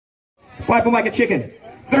flap them like a chicken.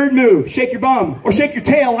 Third move, shake your bum or shake your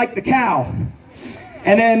tail like the cow.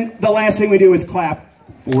 And then the last thing we do is clap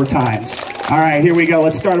 4 times. All right, here we go.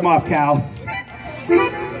 Let's start them off, Cal.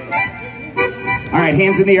 All right,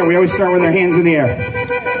 hands in the air. We always start with our hands in the air.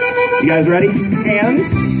 You guys ready? Hands,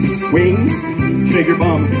 wings, shake your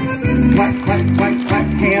bum. Clap, clap, clap, clap.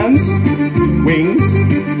 Hands, wings,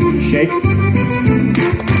 shake.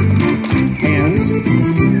 Hands,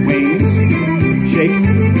 wings, shake.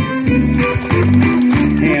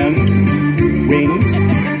 Hands, wings,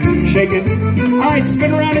 shake it. All right,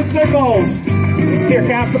 spin around in circles. Here,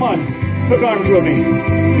 Cal, come on. Hook arms with me.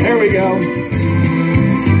 There we go.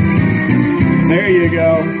 There you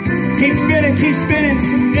go. Keep spinning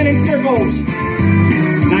in circles.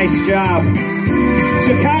 Nice job.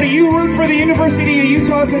 So, Cal, do you root for the University of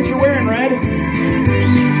Utah since you're wearing red?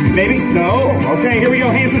 Maybe? No? Okay, here we go.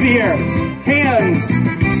 Hands in the air. Hands,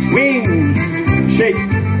 wings, shake.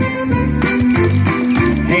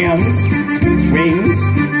 Hands, wings,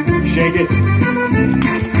 shake it.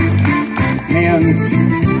 Hands,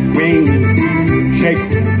 wings, shake.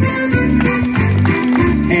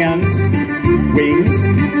 Hands, wings,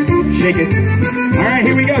 shake it. All right,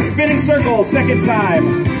 here we go. Spin in circles, second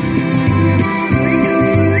time.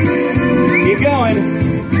 Keep going.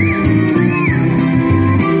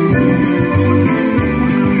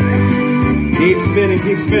 Keep spinning,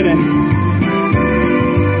 keep spinning.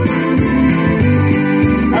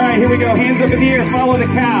 All right, here we go. Hands up in the air. Follow the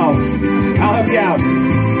cow. I'll help you out.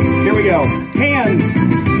 Here we go. Hands,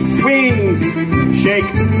 wings, shake.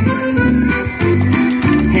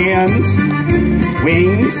 Hands,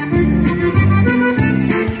 wings,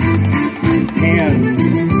 hands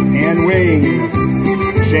and wings,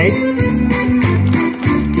 shake.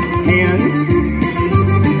 Hands.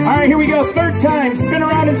 All right, here we go. Third time. Spin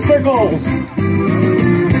around in circles.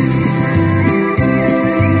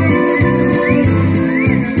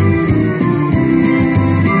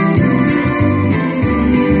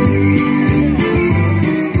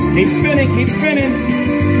 Keep spinning, keep spinning.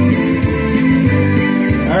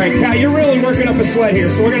 All right, Cal, you're really working up a sweat here,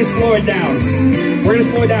 so we're going to slow it down. We're going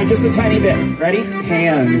to slow it down just a tiny bit. Ready?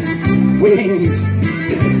 Hands, wings.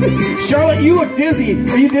 Charlotte, you look dizzy.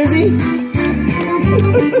 Are you dizzy?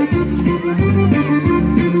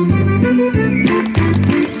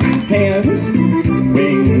 Hands,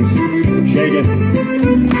 wings, shake it.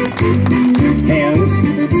 Hands,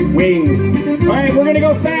 wings. All right, we're going to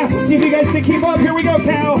go fast. Let's see if you guys can keep up. Here we go,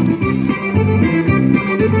 Cal.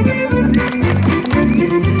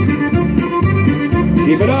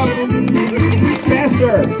 Keep it up.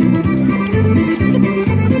 Faster.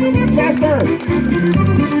 Faster.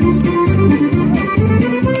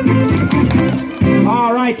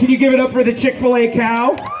 All right, can you give it up for the Chick-fil-A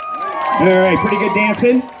cow? All right, pretty good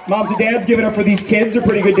dancing. Moms and dads, give it up for these kids. They're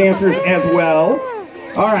pretty good dancers as well.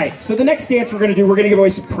 All right, so the next dance we're going to do, we're going to give away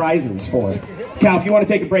some prizes for it. Cal, if you want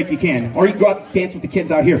to take a break, you can. Or you can go out and dance with the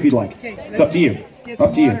kids out here if you'd like. It's up to you.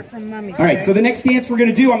 Up to you. All right, so the next dance we're going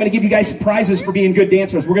to do, I'm going to give you guys some prizes for being good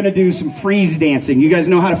dancers. We're going to do some freeze dancing. You guys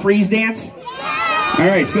know how to freeze dance? All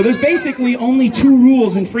right, so there's basically only 2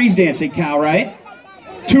 rules in freeze dancing, Cal, right?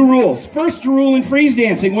 2 rules. First rule in freeze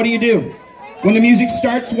dancing, what do? When the music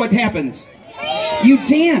starts, what happens? You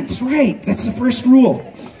dance, right. That's the first rule.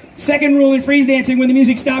 Second rule in freeze dancing, when the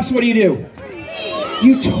music stops, what do?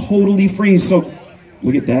 You totally freeze. So,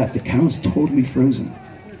 look at that. The cow's totally frozen.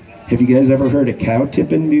 Have you guys ever heard a cow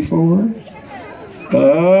tipping before?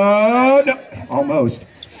 Oh, no. Almost.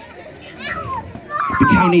 The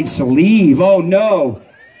cow needs to leave. Oh, no.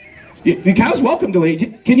 The cow's welcome to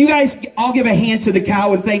leave. Can you guys all give a hand to the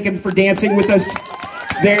cow and thank him for dancing with us?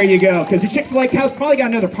 There you go. Because the Chick-fil-A cow's probably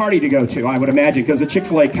got another party to go to, I would imagine, because the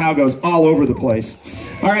Chick-fil-A cow goes all over the place.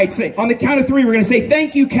 All right, so on the count of 3, we're going to say,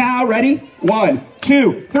 thank you, cow. Ready? 1,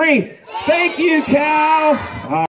 2, 3. Thank you, cow.